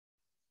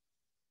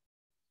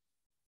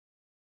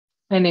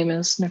My name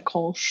is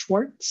Nicole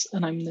Schwartz,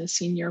 and I'm the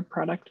Senior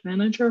Product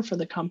Manager for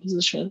the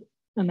Composition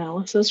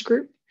Analysis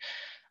Group.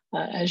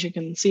 As you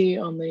can see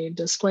on the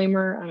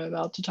disclaimer, I'm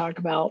about to talk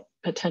about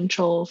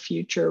potential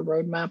future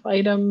roadmap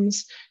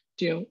items.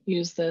 Don't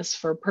use this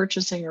for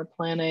purchasing or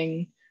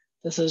planning.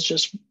 This is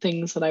just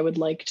things that I would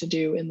like to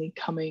do in the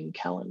coming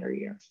calendar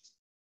year.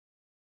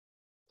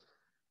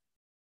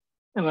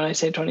 And when I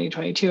say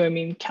 2022, I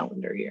mean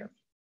calendar year.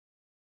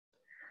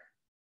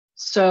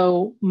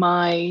 So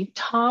my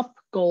top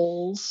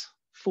goals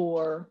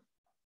for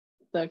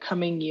the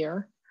coming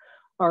year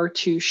are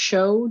to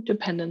show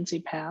dependency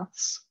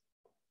paths,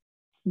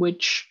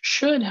 which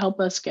should help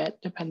us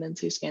get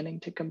dependency scanning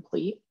to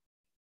complete.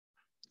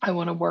 I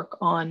want to work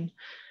on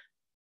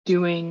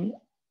doing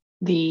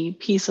the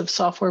piece of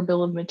software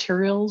bill of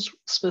materials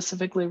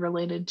specifically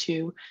related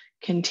to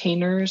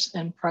containers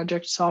and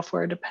project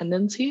software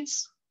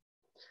dependencies.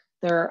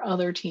 There are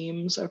other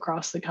teams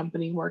across the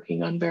company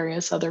working on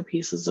various other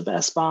pieces of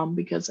SBOM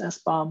because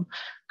SBOM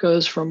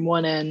goes from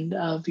one end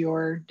of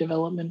your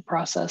development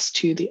process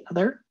to the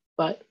other,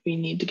 but we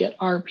need to get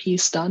our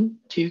piece done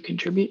to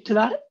contribute to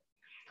that.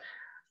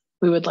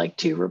 We would like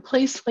to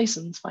replace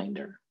License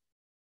Finder,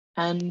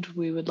 and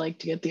we would like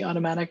to get the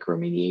automatic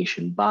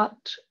remediation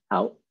bot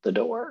out the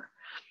door.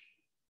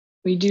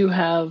 We do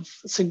have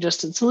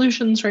suggested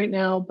solutions right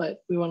now,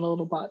 but we want a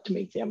little bot to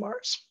make the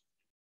MRs.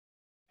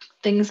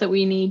 Things that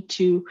we need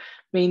to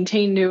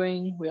maintain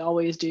doing, we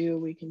always do,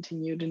 we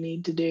continue to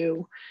need to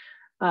do.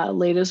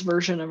 Latest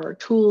version of our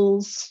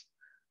tools,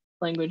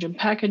 language and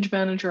package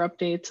manager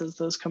updates as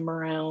those come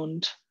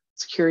around,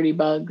 security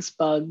bugs,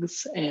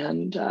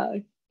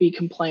 and be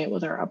compliant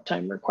with our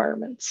uptime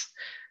requirements.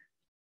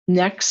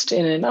 Next,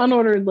 in an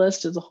unordered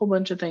list is a whole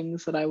bunch of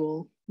things that I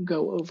will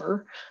go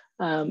over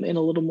in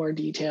a little more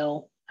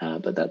detail,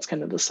 but that's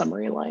kind of the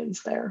summary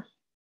lines there.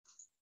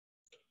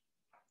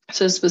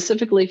 So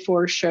specifically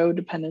for show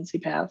dependency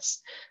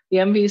paths, the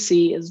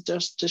MVC is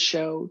just to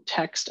show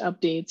text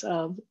updates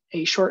of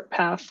a short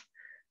path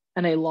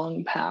and a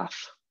long path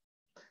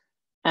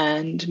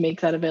and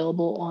make that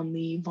available on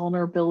the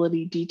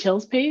vulnerability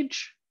details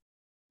page.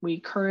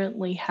 We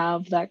currently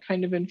have that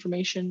kind of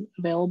information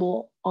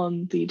available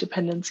on the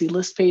dependency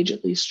list page,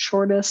 at least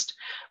shortest,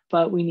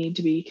 but we need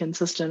to be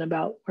consistent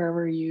about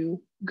wherever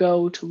you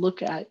go to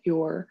look at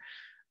your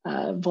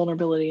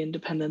vulnerability and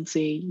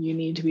dependency, you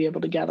need to be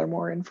able to gather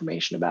more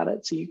information about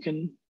it so you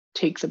can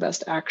take the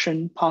best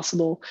action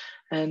possible.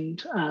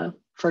 And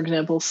for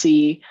example,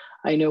 see,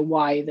 I know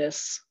why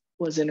this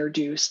was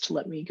introduced,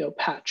 let me go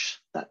patch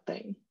that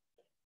thing.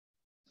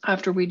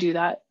 After we do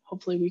that,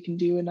 hopefully we can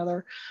do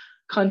another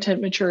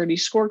content maturity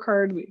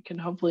scorecard. We can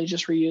hopefully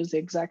just reuse the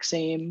exact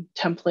same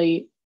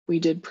template we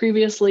did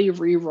previously,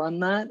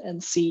 rerun that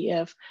and see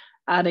if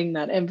adding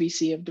that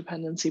MVC of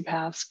dependency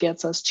paths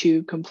gets us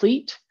to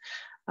complete.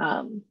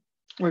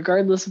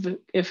 Regardless of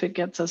if it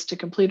gets us to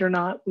complete or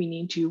not, we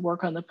need to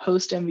work on the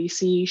post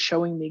MVC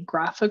showing the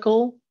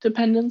graphical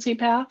dependency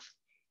path.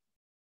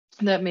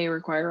 That may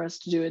require us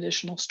to do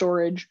additional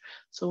storage.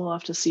 So we'll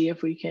have to see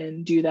if we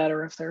can do that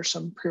or if there's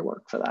some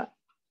pre-work for that.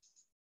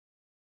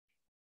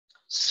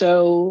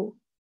 So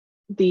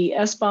the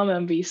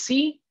SBOM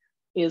MVC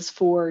is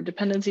for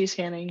dependency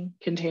scanning,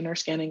 container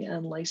scanning,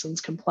 and license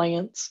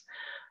compliance.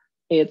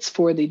 It's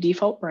for the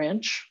default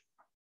branch.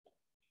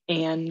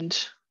 And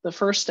the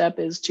first step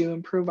is to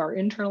improve our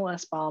internal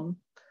SBOM,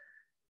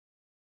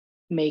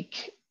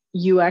 make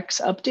UX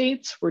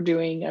updates. We're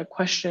doing a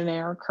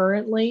questionnaire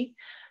currently,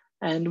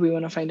 and we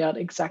want to find out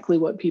exactly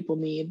what people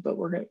need, but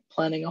we're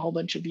planning a whole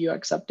bunch of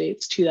UX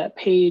updates to that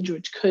page,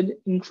 which could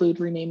include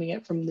renaming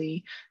it from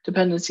the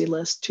dependency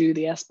list to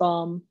the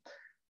SBOM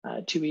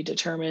to be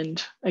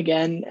determined.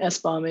 Again,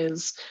 SBOM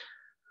is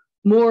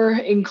more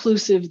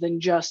inclusive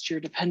than just your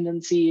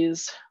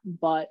dependencies,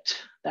 but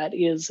that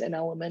is an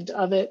element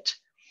of it.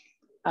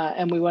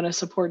 And we want to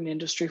support an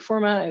industry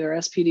format, either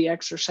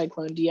SPDX or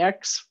Cyclone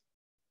DX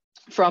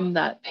from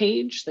that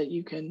page that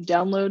you can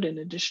download in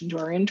addition to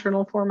our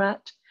internal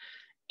format.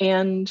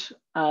 And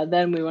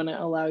then we want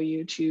to allow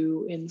you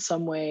to, in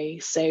some way,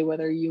 say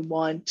whether you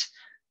want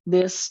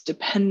this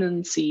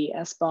dependency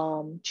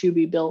SBOM to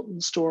be built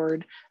and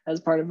stored as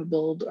part of a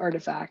build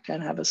artifact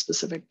and have a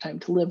specific time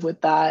to live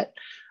with that.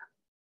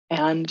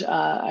 And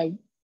I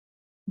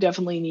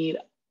definitely need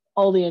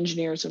all the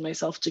engineers and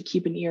myself to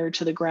keep an ear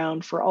to the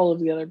ground for all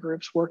of the other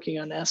groups working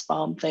on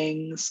SBOM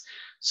things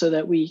so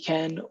that we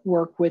can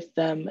work with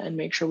them and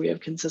make sure we have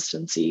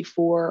consistency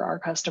for our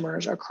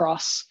customers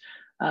across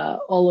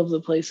all of the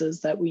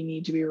places that we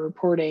need to be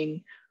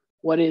reporting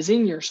what is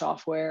in your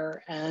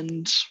software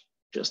and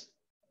just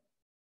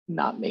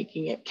not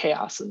making it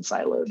chaos and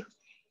siloed.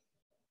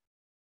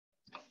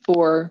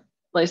 For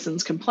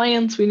license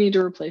compliance, we need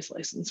to replace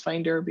License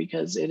Finder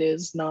because it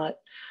is not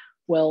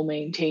well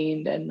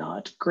maintained and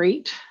not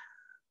great.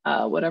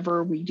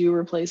 Whatever we do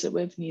replace it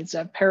with needs to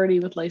have parity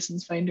with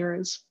License Finder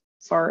as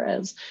far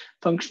as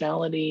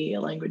functionality,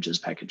 languages,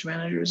 package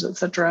managers,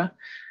 etc.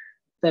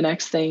 The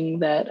next thing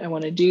that I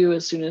want to do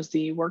as soon as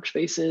the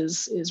workspace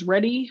is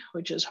ready,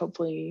 which is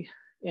hopefully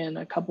in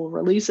a couple of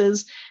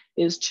releases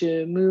is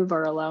to move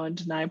our allow and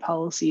deny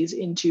policies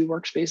into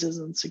workspaces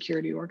and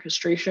security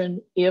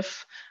orchestration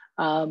if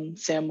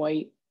Sam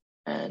White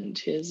and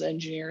his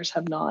engineers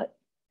have not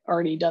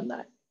already done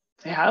that.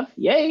 If they have,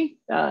 yay.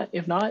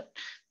 If not,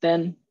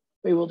 then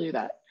we will do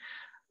that.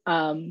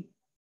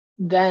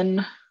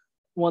 Then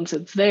once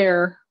it's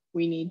there,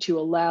 we need to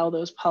allow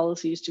those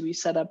policies to be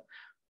set up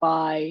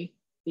by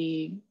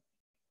the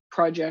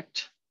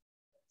project,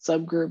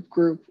 subgroup,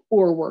 group,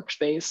 or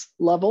workspace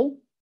level.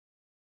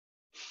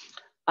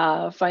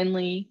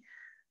 Finally,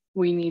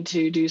 we need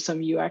to do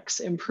some UX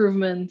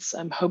improvements.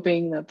 I'm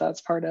hoping that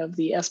that's part of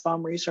the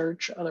SBOM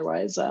research.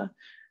 Otherwise, at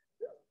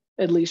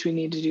least we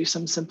need to do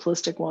some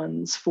simplistic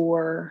ones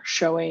for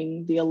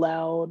showing the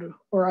allowed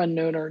or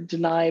unknown or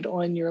denied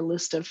on your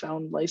list of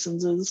found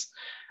licenses.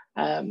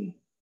 And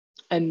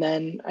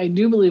then I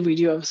do believe we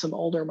do have some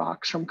older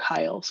mocks from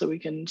Kyle, so we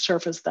can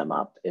surface them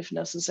up if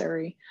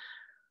necessary.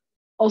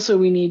 Also,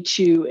 we need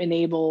to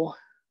enable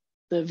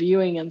the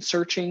viewing and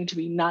searching to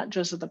be not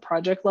just at the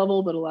project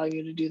level, but allow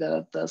you to do that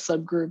at the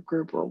subgroup,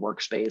 group, or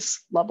workspace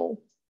level.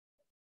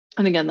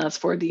 And again, that's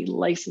for the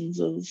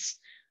licenses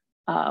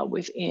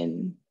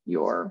within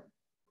your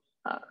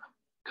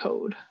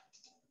code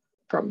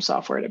from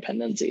software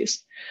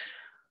dependencies.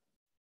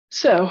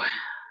 So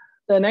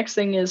the next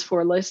thing is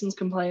for license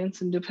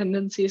compliance and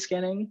dependency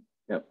scanning.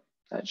 Yep,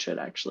 that should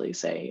actually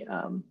say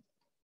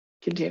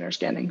container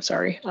scanning.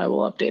 Sorry, I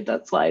will update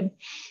that slide.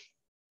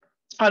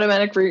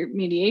 Automatic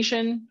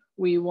remediation,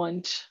 we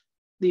want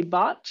the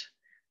bot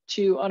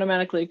to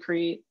automatically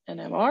create an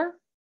MR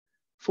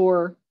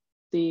for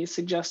the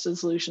suggested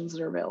solutions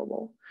that are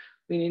available.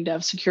 We need to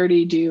have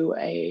security do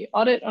an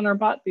audit on our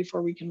bot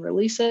before we can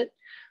release it.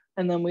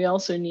 And then we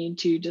also need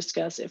to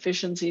discuss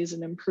efficiencies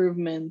and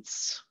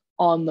improvements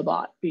on the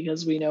bot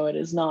because we know it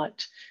is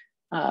not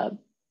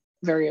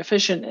very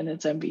efficient in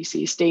its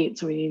MVC state.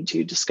 So we need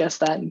to discuss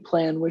that and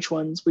plan which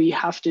ones we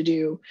have to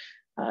do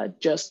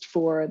just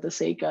for the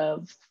sake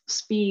of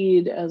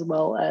speed as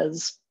well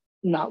as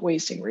not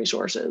wasting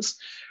resources.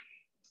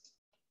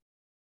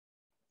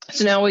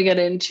 So now we get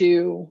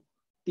into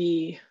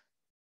the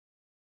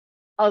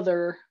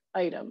other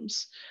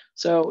items.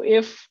 So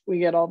if we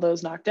get all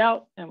those knocked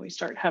out and we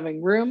start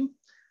having room,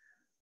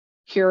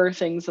 here are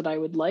things that I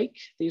would like.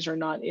 These are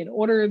not in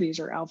order, these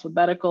are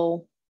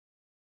alphabetical.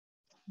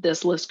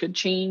 This list could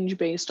change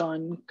based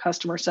on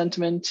customer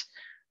sentiment,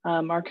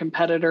 our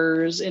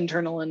competitors,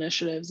 internal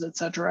initiatives,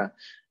 etc.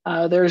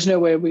 There's no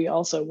way we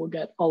also will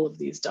get all of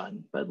these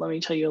done, but let me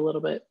tell you a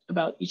little bit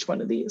about each one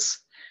of these.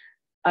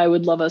 I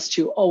would love us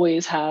to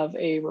always have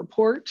a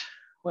report,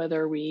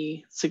 whether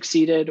we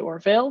succeeded or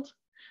failed,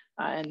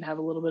 and have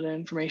a little bit of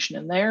information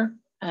in there.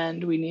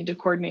 And we need to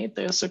coordinate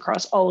this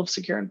across all of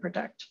Secure and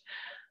Protect.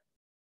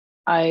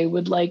 I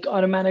would like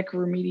automatic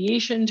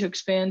remediation to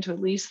expand to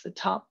at least the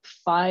top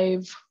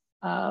 5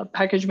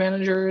 package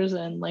managers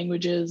and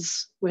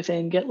languages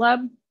within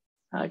GitLab,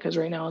 because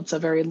right now it's a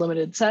very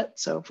limited set.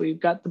 So if we've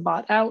got the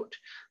bot out,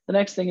 the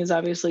next thing is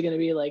obviously going to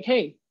be like,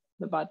 hey,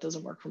 the bot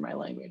doesn't work for my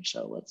language.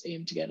 So let's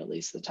aim to get at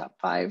least the top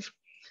 5.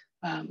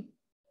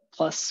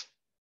 Plus,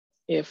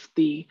 if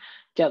the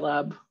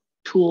GitLab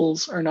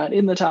tools are not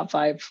in the top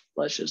 5,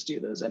 let's just do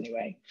those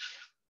anyway.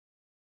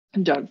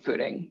 Dog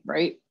fooding,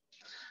 right?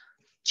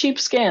 Cheap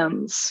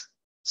scans.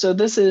 So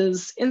this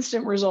is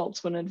instant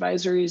results when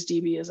advisories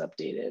DB is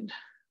updated.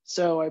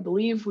 So I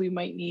believe we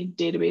might need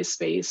database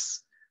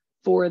space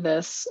for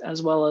this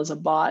as well as a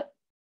bot.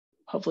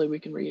 Hopefully we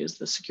can reuse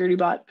the security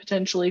bot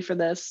potentially for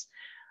this.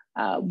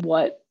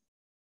 What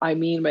I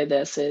mean by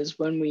this is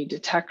when we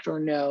detect or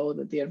know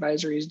that the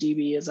advisories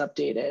DB is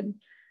updated,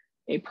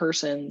 a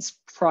person's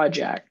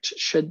project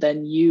should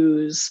then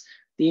use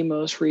the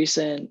most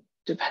recent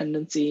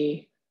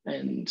dependency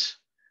and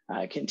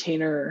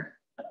container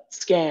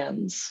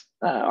scans,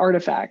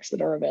 artifacts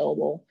that are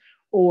available,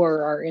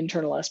 or our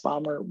internal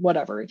SBOM or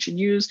whatever. It should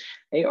use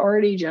a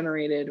already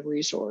generated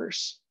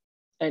resource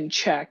and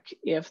check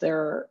if there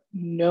are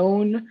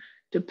known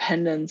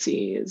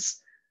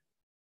dependencies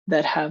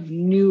that have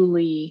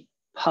newly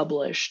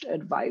published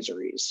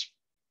advisories.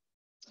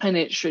 And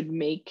it should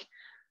make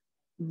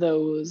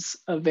those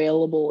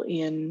available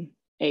in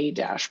a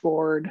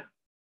dashboard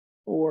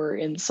or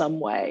in some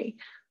way.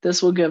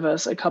 This will give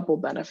us a couple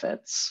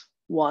benefits.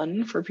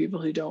 One, for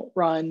people who don't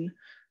run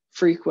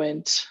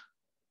frequent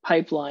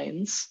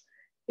pipelines,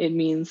 it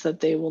means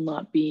that they will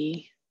not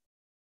be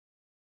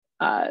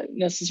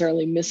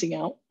necessarily missing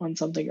out on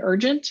something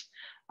urgent.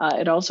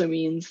 It also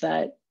means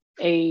that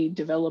a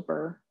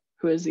developer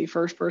who is the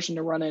first person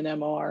to run an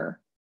MR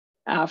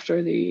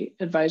after the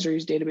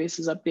advisories database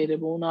is updated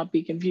will not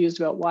be confused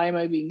about why am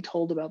I being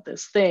told about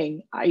this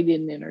thing? I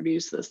didn't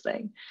introduce this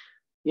thing.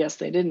 Yes,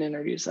 they didn't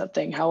introduce that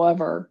thing.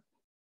 However,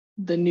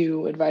 the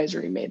new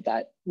advisory made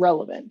that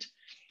relevant.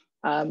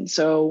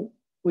 So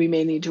we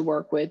may need to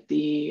work with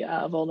the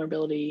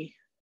vulnerability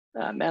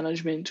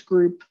management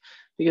group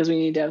because we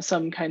need to have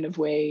some kind of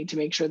way to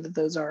make sure that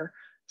those are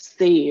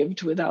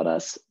saved without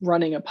us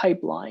running a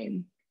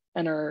pipeline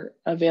and are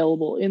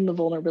available in the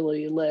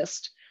vulnerability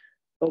list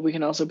but we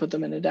can also put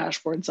them in a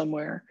dashboard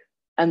somewhere,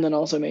 and then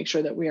also make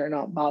sure that we are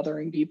not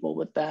bothering people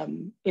with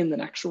them in the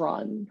next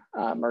run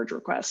merge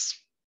requests.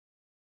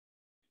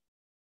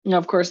 Now,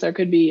 of course, there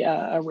could be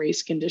a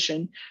race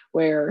condition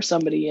where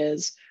somebody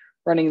is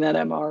running that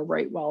MR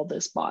right while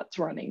this bot's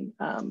running,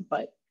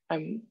 but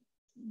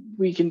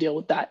we can deal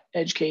with that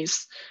edge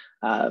case.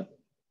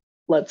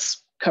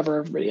 Let's cover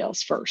everybody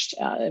else first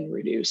and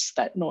reduce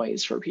that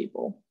noise for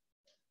people.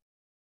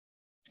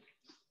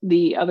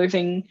 The other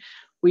thing,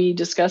 we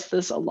discussed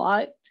this a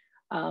lot,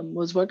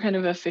 was what kind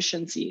of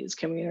efficiencies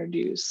can we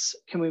introduce?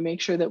 Can we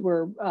make sure that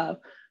we're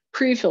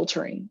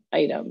pre-filtering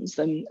items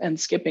and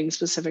skipping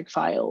specific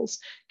files?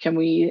 Can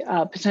we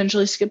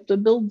potentially skip the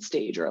build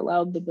stage or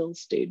allow the build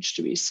stage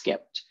to be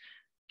skipped?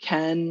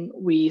 Can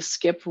we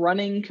skip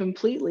running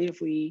completely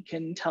if we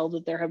can tell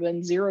that there have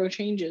been 0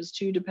 changes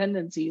to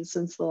dependencies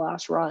since the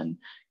last run?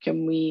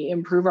 Can we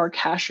improve our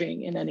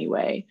caching in any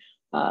way?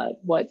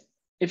 What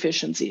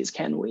efficiencies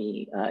can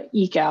we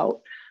eke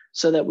out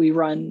so that we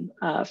run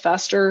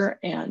faster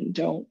and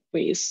don't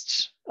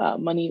waste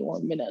money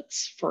or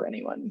minutes for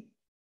anyone?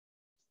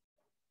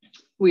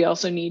 We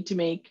also need to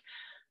make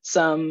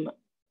some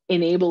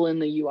enable in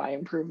the UI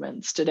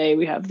improvements. Today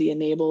we have the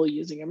enable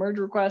using a merge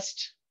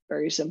request,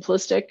 very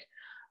simplistic,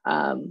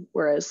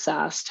 whereas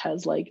SAST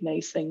has like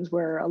nice things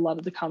where a lot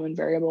of the common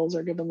variables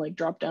are given like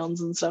drop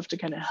downs and stuff to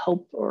kind of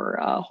help or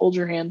hold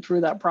your hand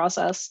through that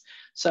process.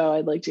 So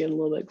I'd like to get a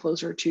little bit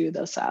closer to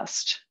the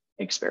SAST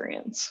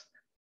experience.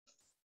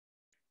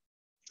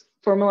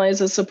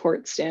 Formalize a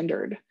support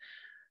standard.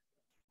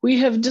 We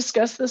have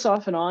discussed this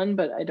off and on,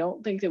 but I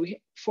don't think that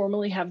we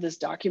formally have this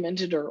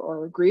documented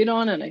or agreed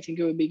on. And I think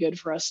it would be good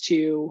for us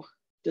to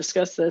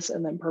discuss this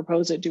and then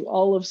propose it to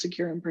all of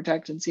Secure and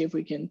Protect and see if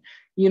we can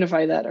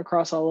unify that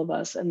across all of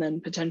us and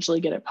then potentially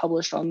get it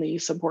published on the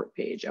support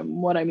page. And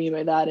what I mean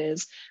by that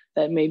is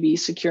that maybe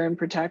Secure and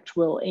Protect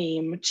will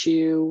aim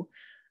to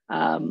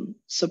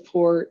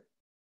support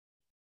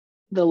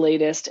the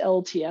latest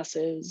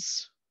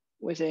LTSs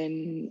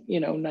within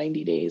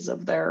 90 days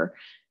of their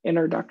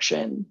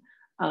introduction.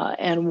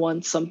 And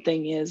once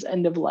something is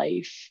end of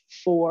life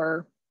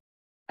for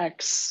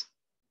X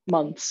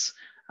months,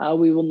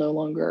 we will no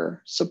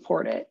longer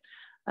support it.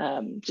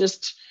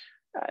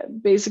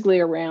 Basically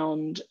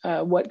around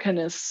what kind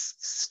of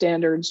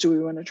standards do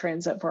we want to try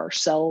and set for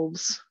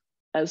ourselves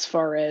as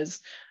far as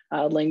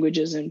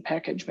languages and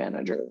package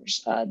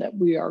managers that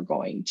we are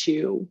going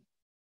to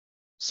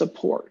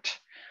support.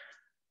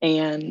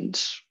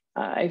 And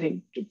I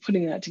think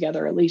putting that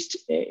together, at least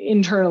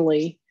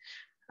internally,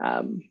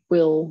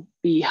 will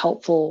be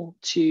helpful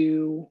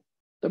to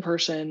the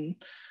person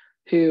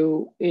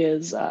who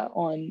is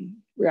on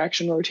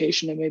reaction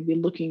rotation and maybe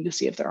looking to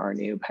see if there are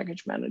new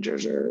package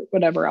managers or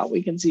whatever out.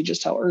 We can see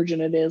just how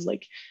urgent it is.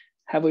 Like,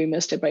 have we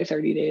missed it by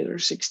 30 days or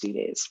 60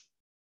 days?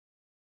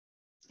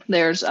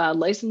 There's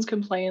license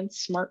compliance,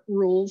 smart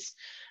rules.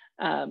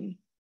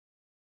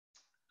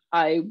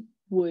 I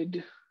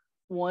would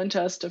want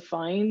us to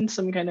find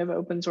some kind of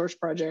open source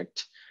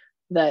project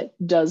that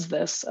does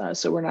this,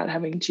 so we're not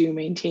having to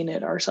maintain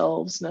it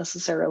ourselves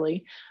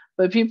necessarily.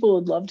 But people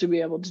would love to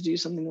be able to do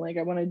something like,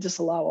 I want to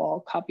disallow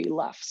all copy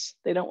lefts.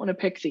 They don't want to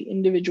pick the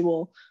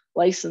individual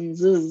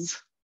licenses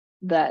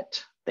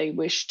that they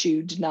wish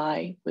to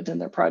deny within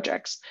their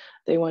projects.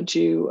 They want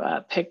to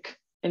pick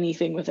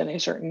anything within a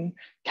certain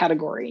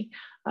category.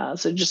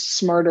 So just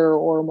smarter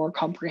or more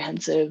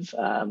comprehensive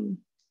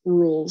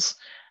rules.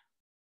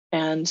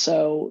 And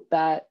so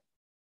that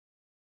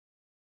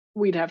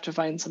we'd have to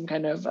find some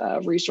kind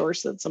of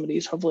resource that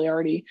somebody's hopefully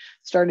already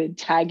started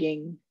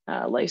tagging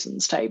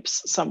license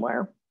types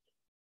somewhere,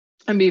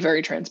 and be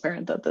very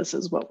transparent that this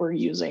is what we're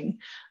using.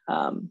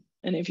 And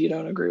if you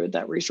don't agree with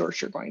that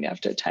resource, you're going to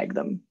have to tag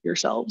them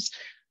yourselves.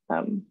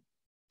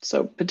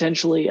 So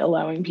potentially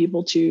allowing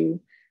people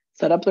to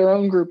set up their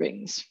own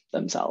groupings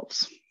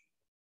themselves.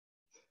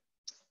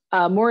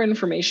 More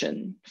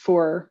information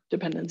for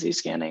dependency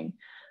scanning.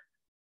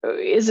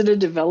 Is it a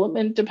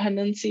development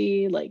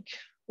dependency? Like,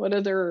 what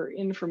other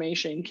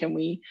information can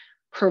we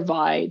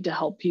provide to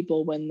help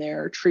people when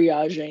they're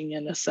triaging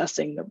and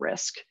assessing the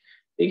risk?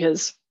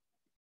 Because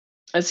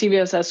a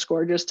CVSS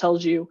score just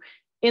tells you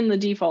in the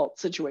default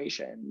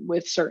situation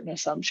with certain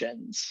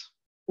assumptions,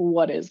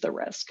 what is the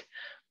risk?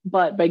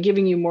 But by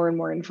giving you more and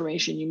more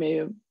information, you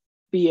may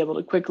be able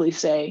to quickly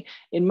say,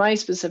 in my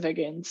specific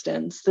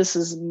instance, this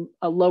is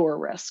a lower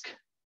risk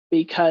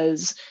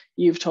because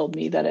you've told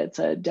me that it's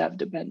a dev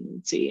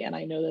dependency, and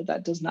I know that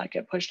that does not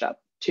get pushed up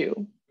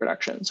to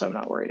production, so I'm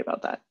not worried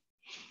about that.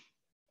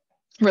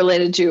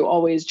 Related to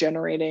always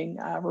generating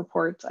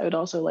reports, I would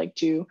also like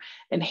to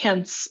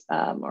enhance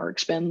or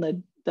expand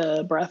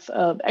the breadth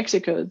of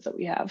exit codes that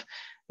we have,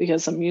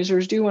 because some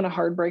users do want to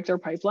hard break their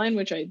pipeline,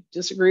 which I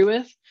disagree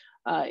with.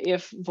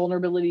 If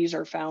vulnerabilities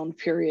are found,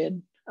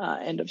 period,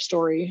 end of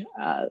story,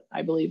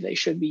 I believe they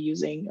should be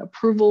using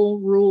approval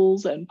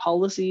rules and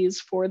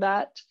policies for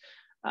that.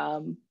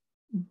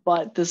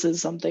 But this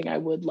is something I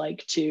would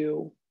like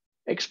to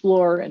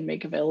explore and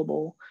make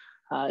available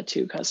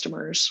to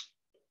customers.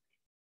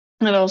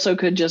 It also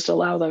could just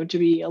allow them to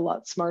be a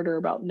lot smarter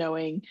about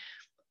knowing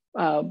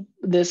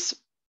this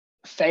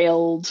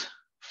failed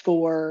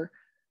for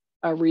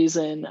a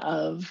reason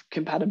of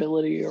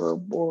compatibility or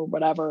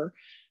whatever,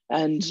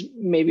 and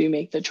maybe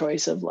make the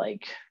choice of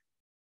like,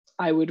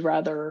 I would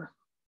rather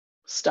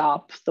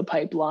stop the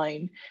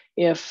pipeline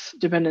if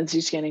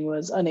dependency scanning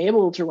was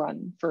unable to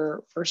run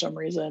for some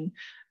reason,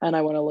 and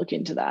I want to look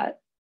into that.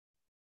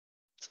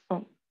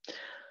 So,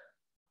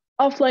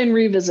 offline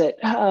revisit.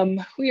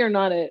 We are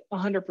not at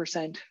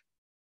 100%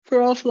 for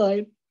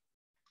offline.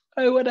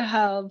 I want to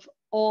have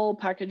all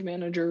package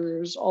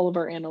managers, all of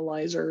our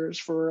analyzers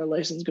for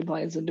license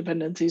compliance and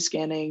dependency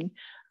scanning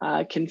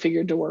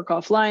configured to work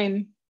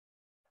offline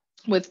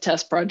with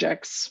test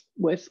projects,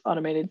 with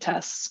automated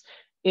tests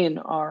in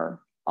our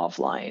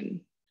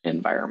offline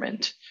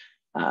environment.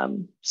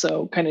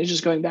 So kind of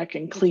just going back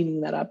and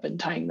cleaning that up and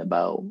tying the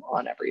bow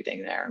on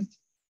everything there.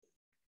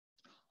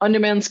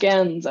 On-demand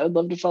scans, I would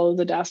love to follow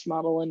the DAST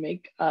model and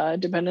make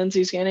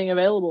dependency scanning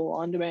available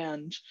on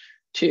demand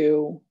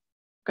to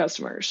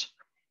customers.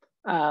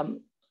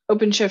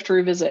 OpenShift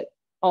revisit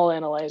all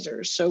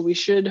analyzers. So we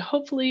should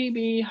hopefully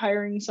be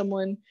hiring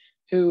someone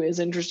who is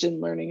interested in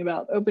learning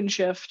about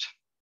OpenShift.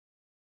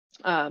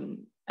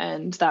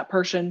 And that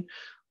person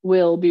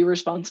will be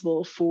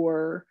responsible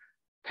for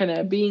kind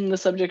of being the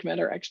subject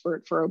matter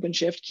expert for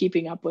OpenShift,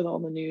 keeping up with all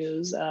the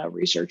news,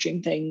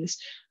 researching things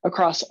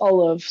across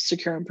all of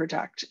Secure and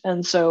Protect.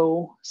 And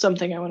so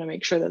something I want to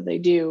make sure that they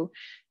do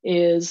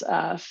is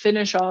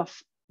finish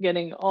off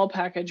getting all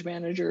package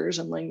managers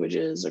and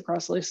languages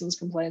across license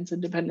compliance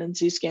and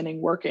dependency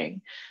scanning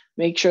working.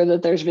 Make sure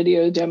that there's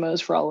video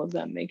demos for all of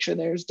them. Make sure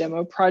there's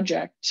demo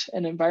project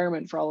and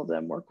environment for all of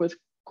them. Work with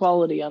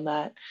quality on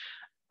that.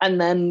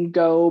 And then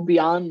go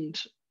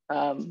beyond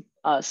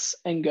us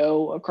and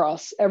go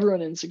across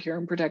everyone in Secure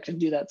and Protect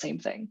and do that same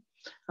thing.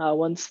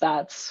 Once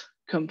that's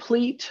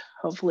complete,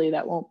 hopefully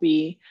that won't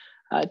be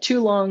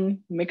too long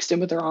mixed in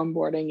with their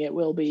onboarding. It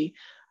will be,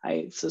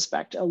 I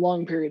suspect, a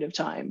long period of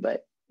time,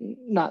 but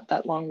not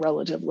that long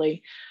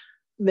relatively.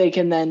 They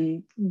can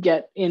then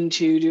get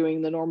into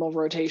doing the normal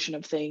rotation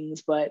of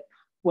things, but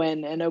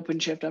when an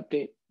OpenShift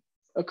update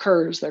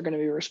occurs, they're going to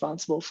be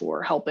responsible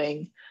for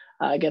helping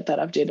get that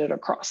updated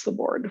across the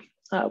board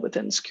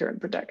within Secure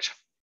and Protect.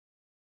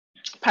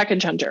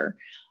 Package Hunter,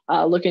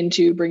 look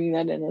into bringing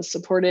that in as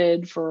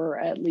supported for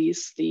at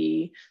least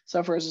the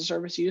software as a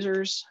service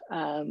users.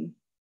 Then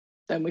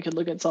we could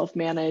look at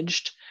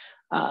self-managed.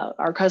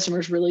 Our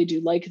customers really do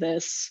like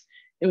this.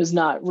 It was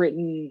not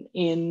written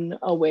in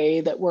a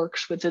way that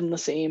works within the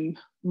same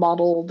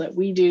model that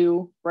we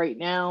do right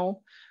now.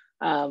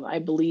 I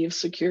believe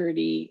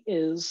security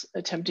is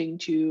attempting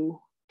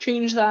to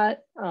change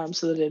that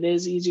so that it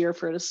is easier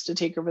for us to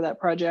take over that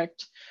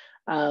project.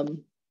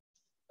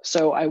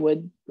 So I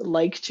would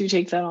like to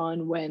take that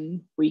on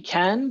when we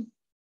can.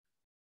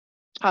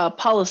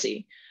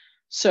 Policy.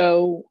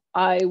 So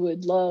I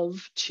would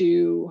love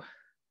to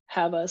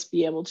have us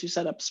be able to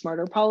set up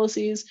smarter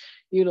policies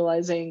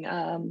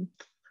utilizing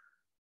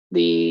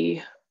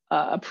the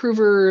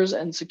approvers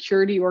and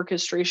security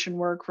orchestration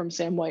work from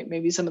Sam White,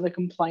 maybe some of the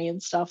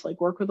compliance stuff, like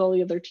work with all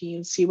the other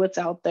teams, see what's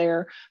out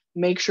there,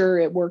 make sure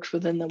it works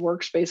within the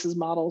workspaces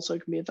model. So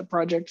it can be at the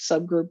project,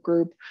 subgroup,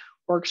 group,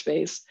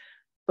 workspace.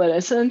 But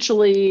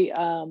essentially,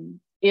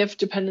 if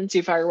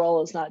dependency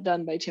firewall is not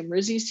done by Tim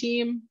Rizzi's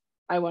team,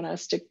 I want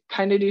us to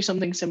kind of do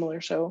something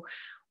similar. So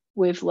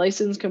with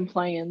license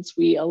compliance,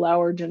 we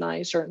allow or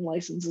deny certain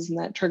licenses, and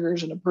that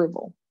triggers an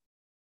approval.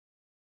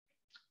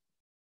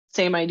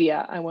 Same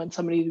idea. I want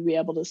somebody to be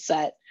able to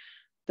set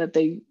that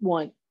they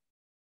want,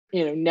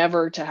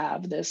 never to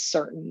have this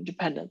certain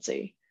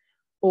dependency,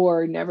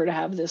 or never to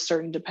have this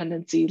certain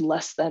dependency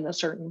less than a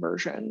certain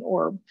version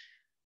or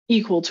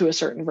equal to a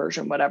certain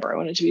version, whatever. I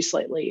want it to be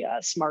slightly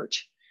smart.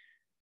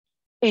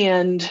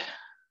 And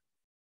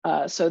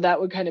so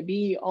that would kind of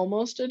be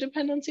almost a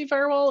dependency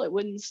firewall. It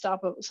wouldn't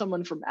stop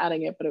someone from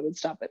adding it, but it would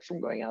stop it from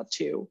going out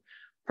to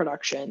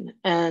production.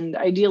 And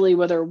ideally,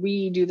 whether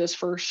we do this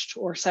first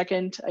or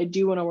second, I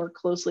do want to work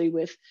closely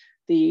with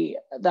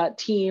that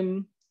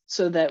team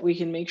so that we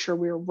can make sure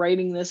we're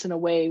writing this in a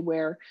way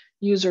where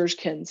users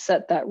can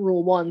set that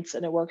rule once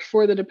and it works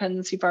for the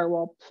dependency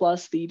firewall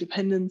plus the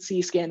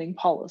dependency scanning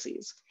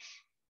policies.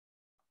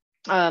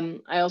 I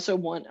also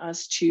want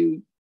us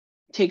to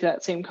take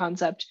that same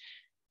concept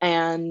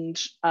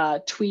and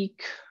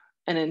tweak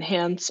and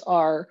enhance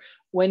our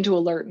when to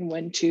alert and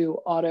when to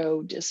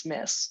auto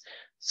dismiss.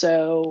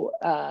 So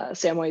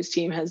Sam White's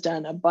team has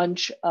done a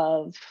bunch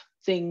of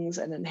things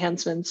and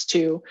enhancements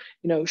to,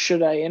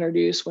 should I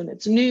introduce when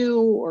it's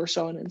new or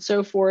so on and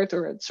so forth,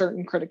 or at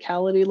certain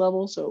criticality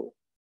levels. So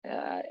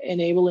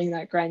enabling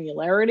that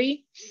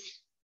granularity.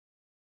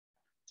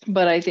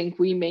 But I think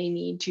we may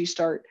need to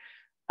start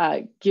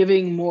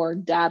giving more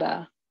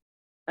data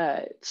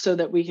so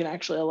that we can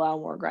actually allow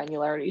more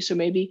granularity. So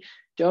maybe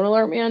don't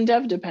alert me on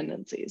dev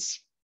dependencies,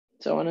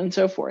 so on and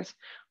so forth,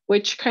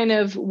 which kind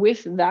of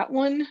with that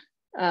one,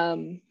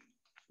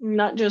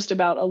 not just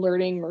about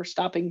alerting or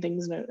stopping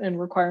things and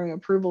requiring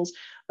approvals,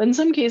 but in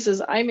some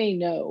cases, I may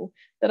know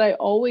that I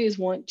always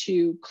want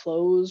to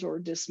close or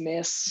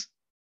dismiss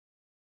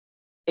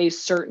a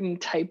certain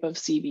type of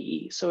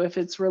CVE. So if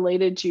it's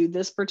related to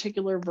this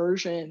particular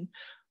version,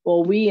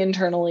 well, we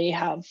internally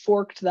have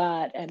forked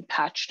that and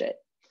patched it.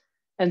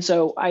 And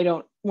so I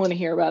don't want to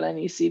hear about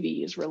any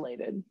CVEs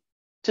related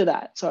to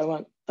that. So I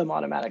want them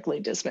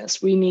automatically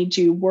dismissed. We need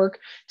to work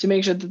to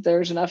make sure that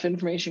there's enough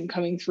information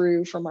coming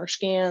through from our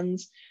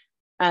scans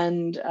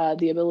and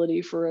the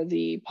ability for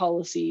the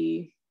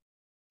policy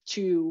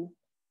to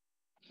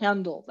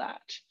handle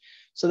that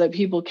so that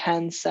people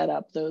can set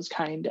up those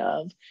kind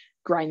of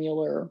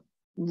granular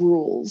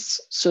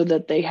rules so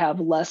that they have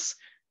less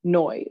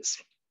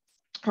noise.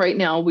 Right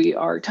now, we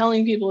are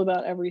telling people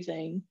about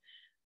everything,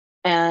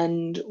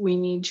 and we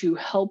need to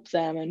help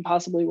them and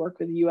possibly work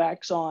with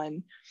UX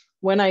on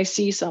when I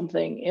see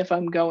something, if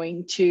I'm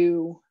going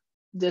to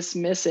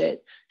dismiss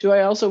it, do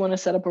I also want to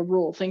set up a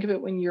rule? Think of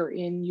it when you're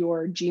in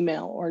your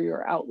Gmail or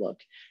your Outlook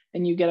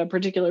and you get a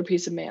particular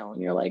piece of mail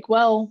and you're like,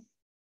 well,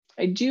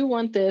 I do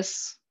want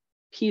this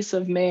piece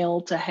of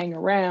mail to hang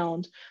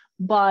around,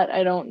 but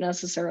I don't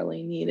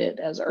necessarily need it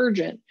as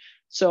urgent.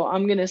 So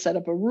I'm going to set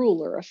up a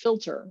rule or a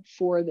filter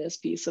for this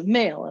piece of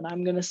mail. And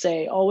I'm going to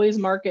say, always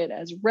mark it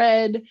as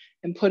read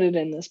and put it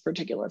in this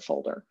particular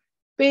folder.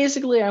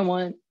 Basically, I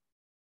want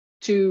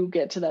to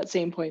get to that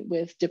same point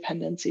with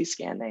dependency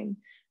scanning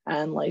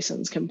and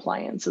license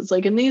compliance. It's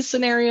like in these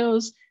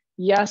scenarios,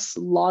 yes,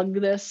 log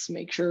this,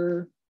 make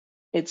sure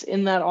it's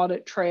in that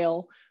audit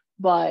trail,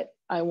 but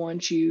I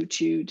want you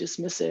to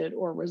dismiss it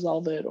or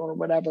resolve it or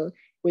whatever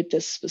with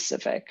this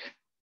specific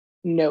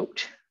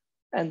note.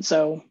 And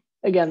so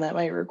again, that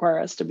might require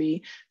us to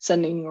be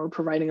sending or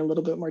providing a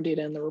little bit more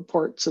data in the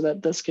report so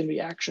that this can be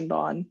actioned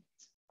on.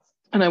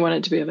 And I want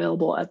it to be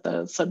available at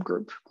the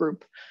subgroup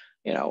group,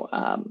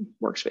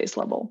 workspace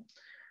level.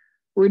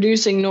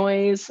 Reducing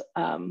noise,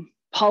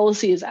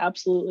 policy is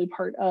absolutely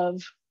part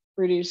of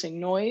reducing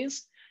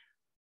noise.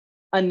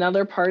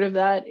 Another part of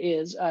that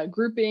is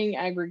grouping,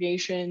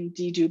 aggregation,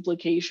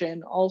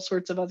 deduplication, all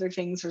sorts of other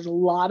things. There's a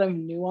lot of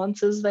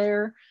nuances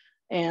there.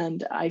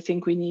 And I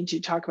think we need to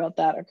talk about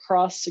that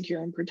across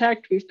Secure and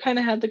Protect. We've kind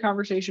of had the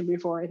conversation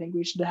before. I think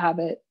we should have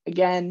it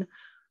again.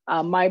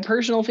 My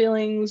personal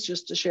feelings,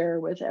 just to share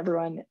with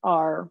everyone,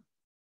 are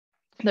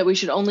that we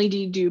should only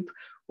dedupe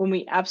when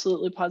we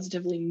absolutely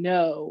positively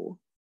know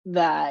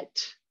that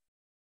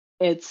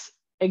it's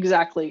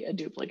exactly a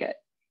duplicate.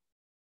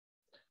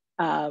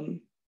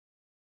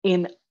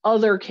 In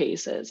other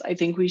cases, I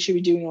think we should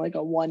be doing like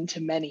a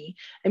one-to-many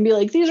and be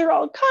like, these are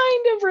all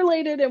kind of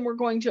related and we're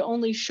going to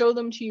only show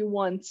them to you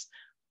once,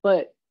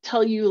 but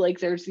tell you like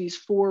there's these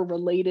 4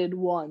 related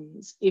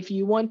ones. If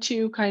you want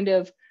to kind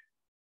of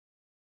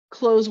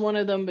close one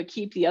of them but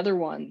keep the other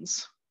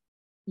ones,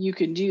 you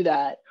can do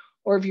that.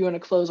 Or if you want to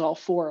close all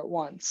 4 at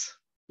once,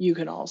 you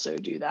can also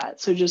do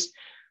that. So just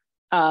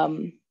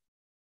almost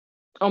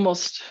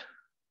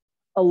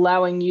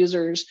allowing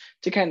users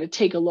to kind of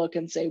take a look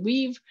and say,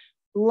 we've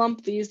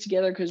lumped these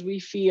together because we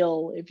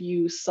feel if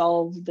you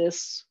solve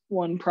this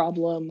one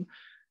problem,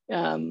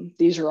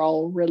 these are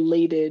all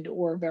related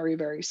or very,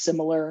 very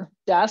similar.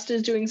 DAST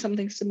is doing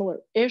something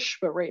similar-ish,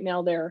 but right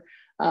now they're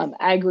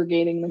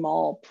aggregating them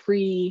all,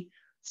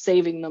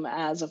 pre-saving them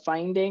as a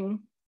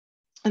finding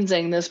and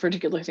saying this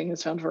particular thing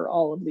is found for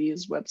all of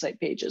these website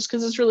pages,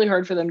 because it's really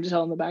hard for them to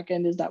tell in the back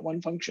end, is that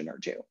one function or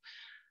 2?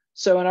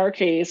 So in our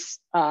case,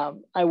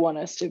 I want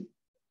us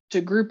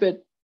to group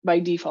it by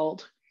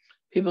default.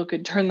 People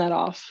could turn that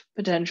off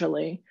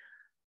potentially.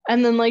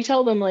 And then like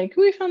tell them like,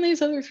 we found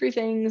these other 3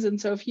 things. And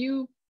so if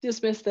you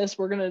dismiss this,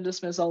 we're going to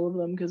dismiss all of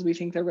them because we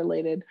think they're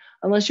related,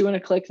 unless you want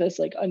to click this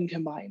like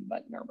uncombine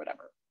button or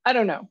whatever. I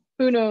don't know.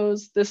 Who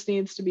knows? This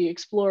needs to be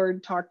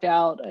explored, talked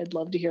out. I'd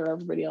love to hear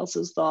everybody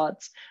else's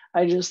thoughts.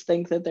 I just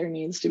think that there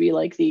needs to be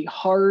like the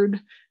hard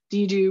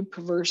dedupe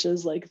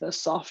versus like the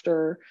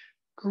softer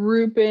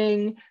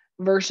grouping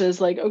versus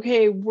like,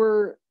 okay,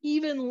 we're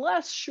even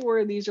less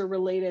sure these are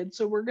related,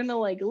 so we're gonna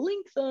like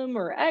link them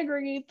or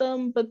aggregate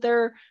them, but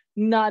they're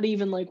not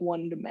even like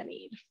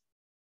one-to-many.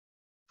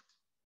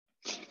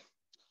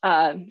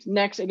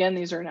 Next, again,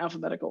 these are in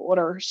alphabetical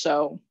order,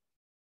 so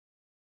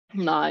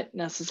not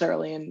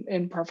necessarily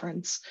in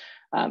preference,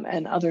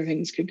 and other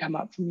things could come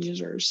up from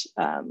users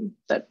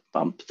that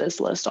bump this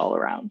list all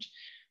around.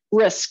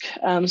 Risk,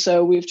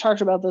 so we've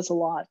talked about this a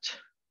lot.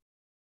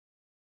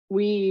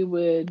 We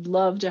would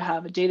love to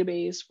have a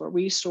database where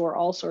we store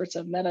all sorts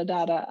of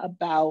metadata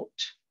about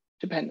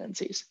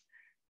dependencies,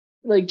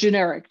 like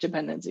generic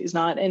dependencies,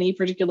 not any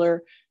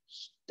particular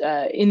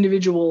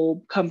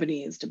individual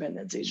company's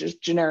dependencies,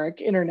 just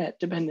generic internet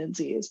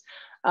dependencies.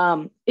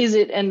 Is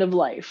it end of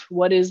life?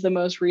 What is the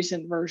most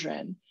recent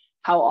version?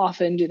 How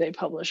often do they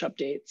publish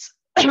updates?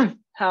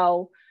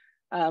 How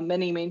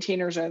many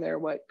maintainers are there?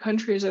 What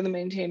countries are the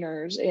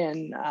maintainers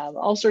in?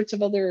 All sorts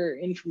of other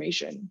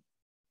information.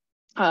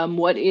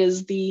 What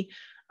is the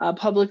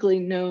publicly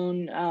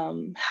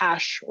known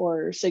hash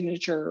or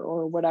signature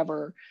or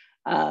whatever?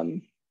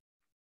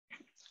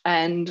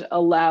 and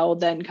allow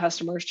then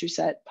customers to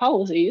set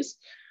policies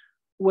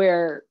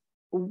where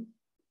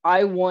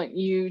I want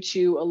you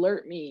to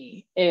alert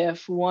me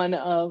if one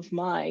of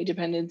my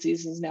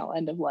dependencies is now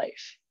end of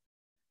life,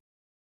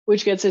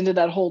 which gets into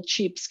that whole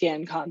cheap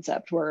scan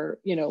concept where,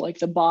 you know, like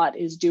the bot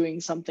is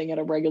doing something at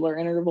a regular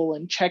interval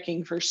and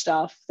checking for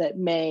stuff that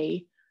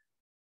may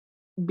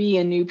be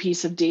a new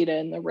piece of data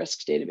in the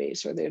risk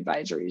database or the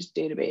advisories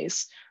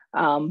database,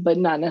 but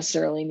not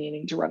necessarily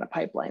needing to run a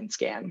pipeline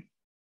scan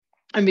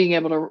and being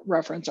able to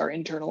reference our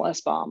internal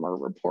SBOM or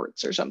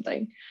reports or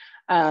something.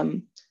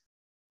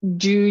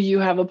 Do you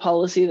have a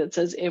policy that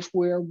says if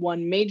we're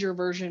one major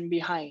version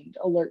behind,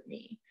 alert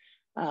me?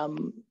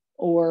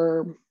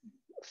 Or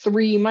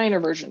 3 minor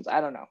versions,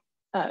 I don't know.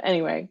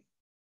 Anyway,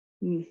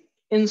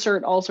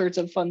 insert all sorts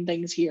of fun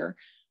things here.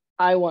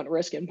 I want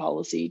risk and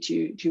policy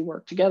to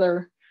work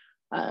together.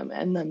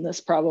 And then this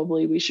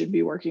probably, we should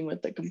be working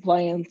with the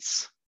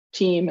compliance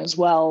team as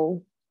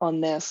well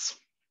on this,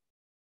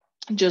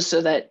 just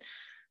so that,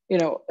 you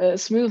know,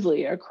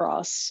 smoothly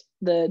across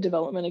the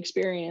development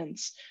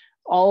experience,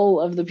 all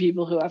of the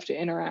people who have to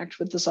interact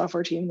with the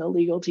software team, the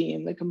legal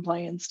team, the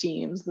compliance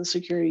teams, the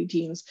security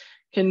teams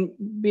can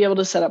be able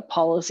to set up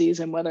policies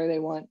and whether they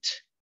want,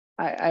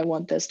 I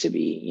want this to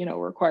be, you know,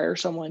 require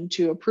someone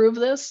to approve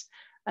this.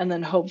 And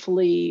then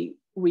hopefully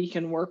we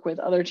can work with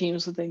other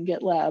teams within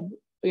GitLab.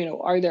 You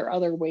know, are there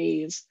other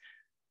ways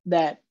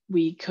that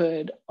we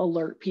could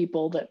alert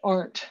people that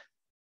aren't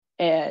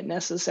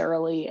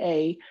necessarily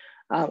a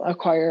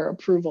acquire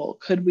approval?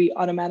 Could we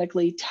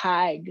automatically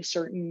tag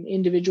certain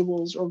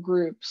individuals or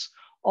groups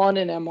on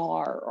an MR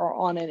or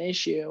on an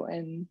issue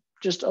and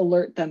just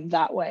alert them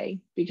that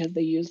way because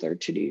they use their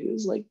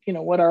to-dos? Like, you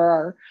know, what are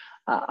our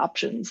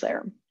options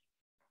there?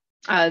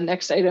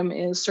 Next item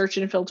is search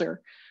and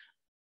filter.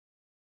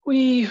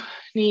 We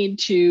need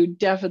to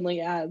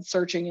definitely add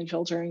searching and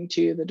filtering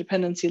to the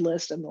dependency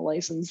list and the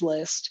license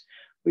list.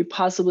 We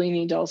possibly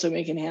need to also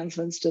make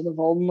enhancements to the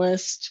vuln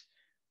list.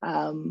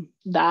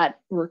 That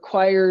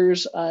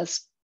requires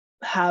us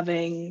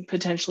having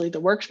potentially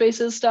the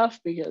workspaces stuff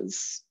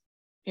because,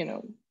 you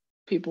know,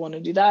 people want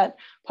to do that,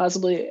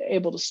 possibly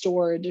able to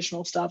store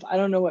additional stuff. I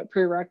don't know what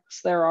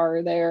prereqs there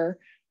are there.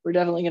 We're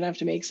definitely going to have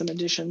to make some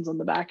additions on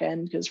the back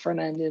end because front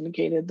end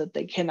indicated that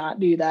they cannot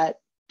do that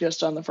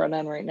just on the front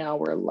end right now.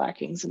 We're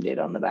lacking some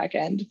data on the back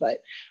end,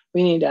 but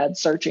we need to add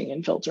searching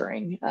and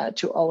filtering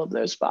to all of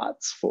those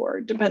spots for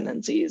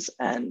dependencies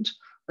and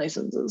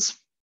licenses.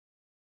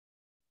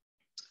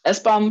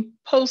 SBOM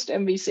post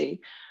MVC.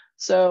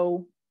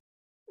 So,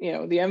 you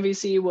know, the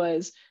MVC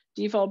was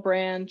default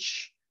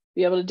branch,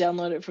 be able to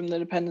download it from the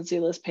dependency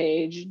list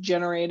page,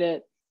 generate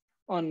it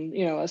on,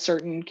 you know, a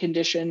certain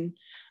condition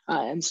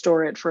and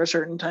store it for a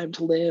certain time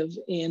to live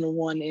in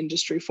one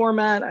industry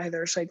format,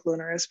 either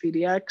Cyclone or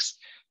SPDX.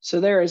 So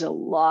there is a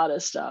lot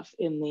of stuff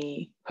in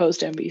the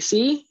post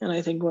MVC. And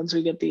I think once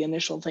we get the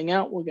initial thing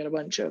out, we'll get a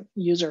bunch of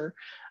user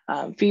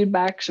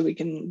feedback so we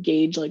can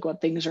gauge like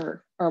what things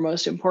are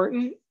most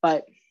important,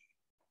 but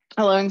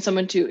allowing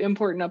someone to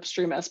import an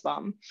upstream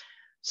SBOM.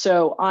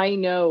 So I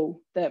know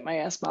that my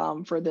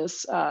SBOM for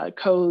this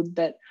code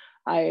that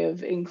I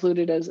have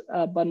included as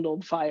a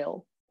bundled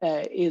file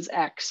is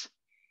X.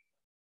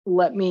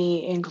 Let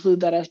me include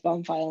that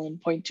SBOM file and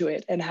point to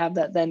it and have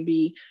that then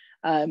be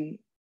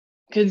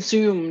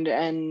consumed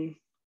and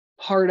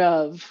part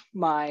of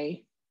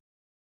my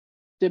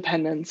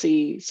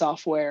dependency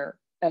software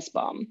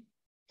SBOM.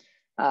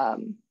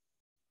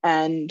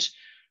 And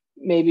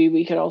maybe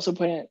we could also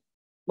put it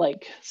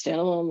like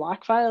standalone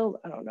lock file.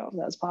 I don't know if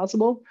that's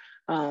possible.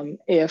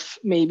 If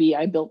maybe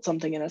I built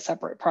something in a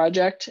separate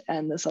project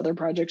and this other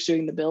project's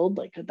doing the build,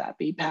 like could that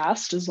be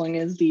passed as long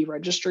as the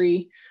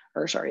registry,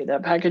 or sorry, the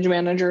package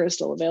manager is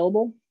still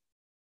available?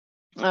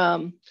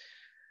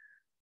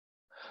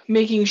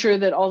 Making sure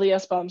that all the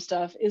SBOM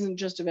stuff isn't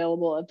just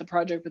available at the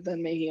project, but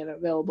then making it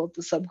available at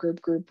the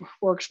subgroup group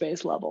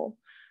workspace level.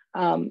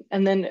 And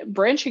then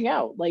branching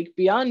out, like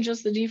beyond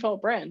just the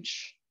default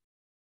branch.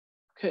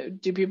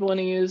 Do people want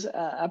to use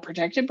a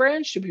protected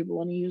branch? Do people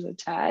want to use a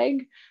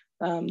tag?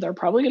 They're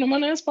probably going to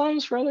want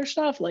SBOMs for other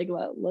stuff. Like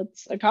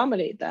let's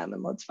accommodate them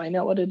and let's find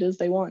out what it is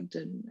they want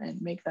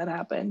and make that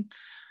happen.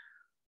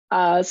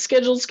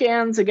 Scheduled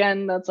scans,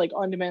 again, that's like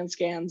on-demand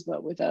scans,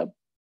 but with a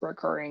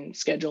recurring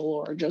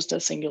schedule or just a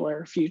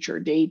singular future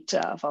date,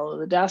 follow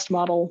the DAST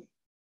model.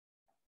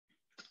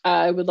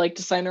 I would like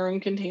to sign our own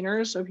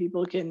containers so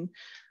people can,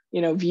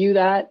 you know, view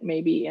that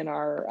maybe in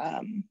our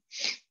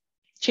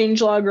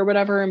changelog or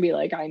whatever and be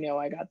like, I know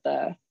I got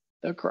the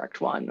correct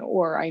one,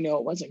 or I know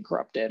it wasn't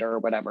corrupted or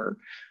whatever.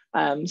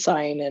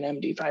 Sign an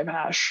MD5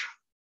 hash.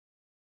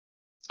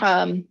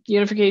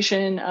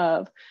 Unification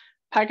of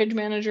package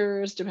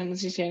managers,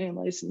 dependency standing,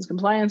 license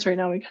compliance. Right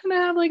now we kind of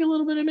have like a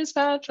little bit of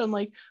mismatch on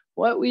like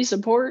what we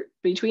support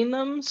between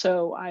them.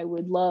 So I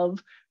would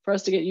love for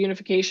us to get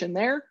unification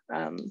there.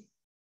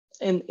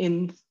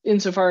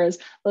 Insofar as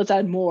let's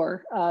add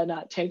more,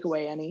 not take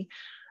away any.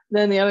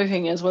 Then the other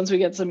thing is once we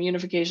get some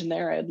unification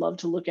there, I'd love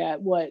to look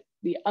at what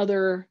the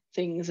other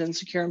things in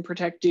secure and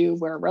protect do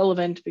where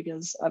relevant,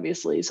 because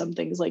obviously some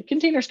things like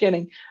container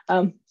scanning,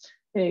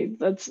 hey,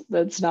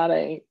 that's not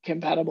a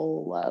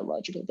compatible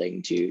logical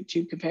thing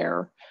to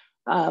compare.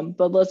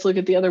 But let's look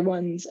at the other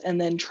ones and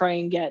then try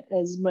and get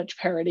as much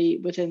parity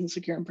within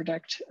secure and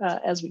protect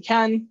as we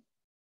can.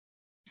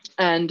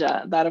 And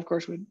that, of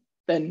course, would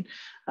then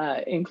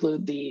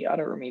include the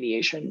auto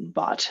remediation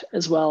bot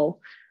as well.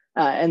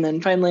 And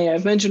then finally,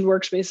 I've mentioned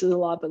workspaces a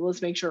lot, but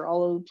let's make sure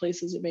all of the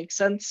places it makes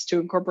sense to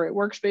incorporate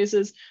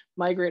workspaces,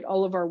 migrate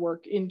all of our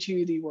work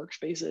into the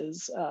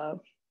workspaces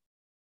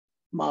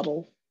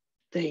model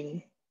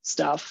thing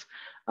stuff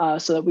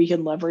so that we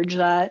can leverage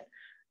that.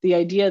 The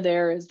idea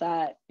there is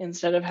that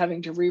instead of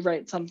having to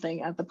rewrite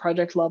something at the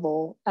project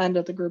level and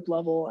at the group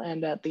level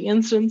and at the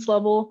instance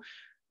level,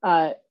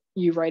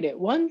 you write it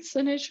once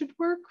and it should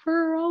work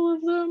for all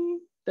of them.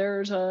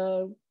 There's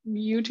a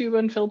YouTube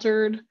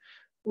Unfiltered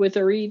with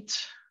a REIT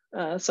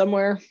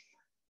somewhere.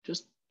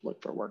 Just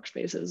look for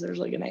workspaces. There's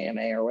like an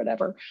AMA or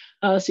whatever.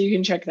 So you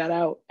can check that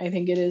out. I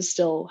think it is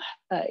still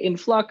in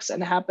flux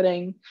and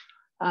happening,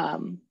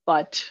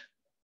 but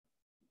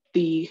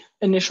the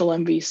initial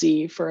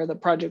MVC for the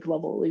project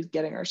level, at least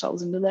getting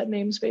ourselves into that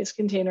namespace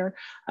container,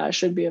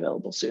 should be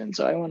available soon.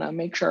 So I want to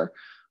make sure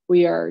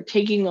we are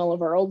taking all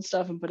of our old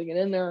stuff and putting it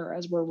in there, or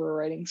as we're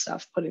writing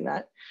stuff, putting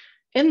that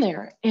in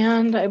there.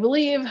 And I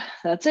believe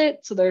that's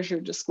it. So there's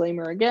your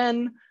disclaimer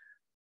again.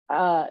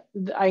 I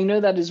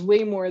know that is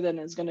way more than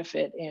is going to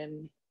fit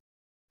in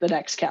the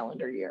next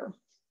calendar year.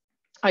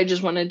 I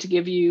just wanted to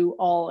give you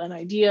all an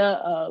idea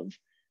of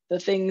the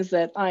things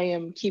that I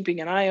am keeping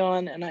an eye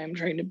on and I am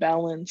trying to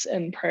balance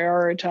and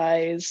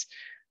prioritize.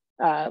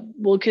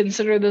 We'll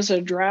consider this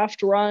a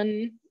draft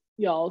run.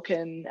 Y'all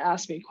can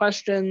ask me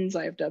questions.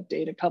 I have to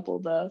update a couple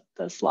of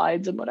the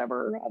slides and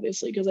whatever,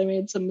 obviously, because I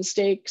made some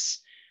mistakes.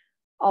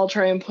 I'll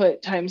try and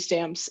put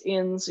timestamps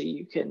in so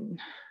you can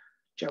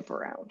jump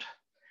around.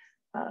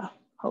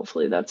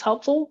 Hopefully that's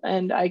helpful,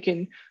 and I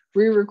can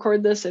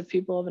re-record this if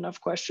people have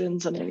enough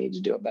questions and I need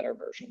to do a better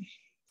version.